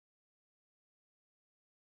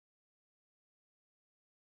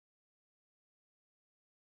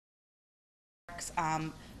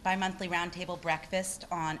York's bi-monthly roundtable breakfast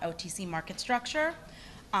on OTC market structure.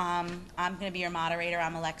 I'm going to be your moderator.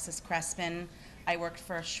 I'm Alexis Crespin. I worked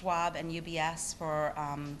for Schwab and UBS for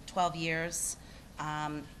 12 years,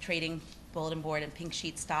 trading bulletin board and pink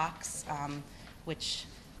sheet stocks, which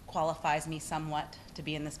qualifies me somewhat to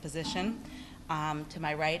be in this position. To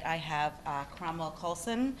my right, I have Cromwell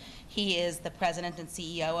Coulson. He is the president and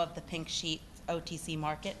CEO of the Pink Sheet OTC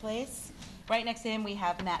Marketplace. Right next to him, we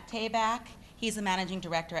have Matt Tabak. He's the managing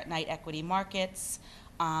director at Knight Equity Markets.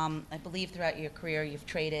 I believe throughout your career, you've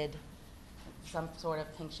traded some sort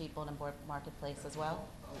of pink sheet bulletin board marketplace as well?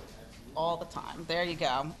 All the time. There you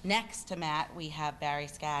go. Next to Matt, we have Barry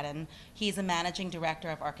Scadden. He's a managing director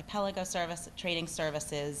of Archipelago Trading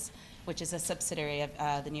Services, which is a subsidiary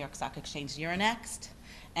of the New York Stock Exchange Euronext.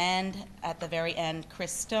 And at the very end,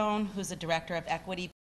 Chris Stone, who's the director of equity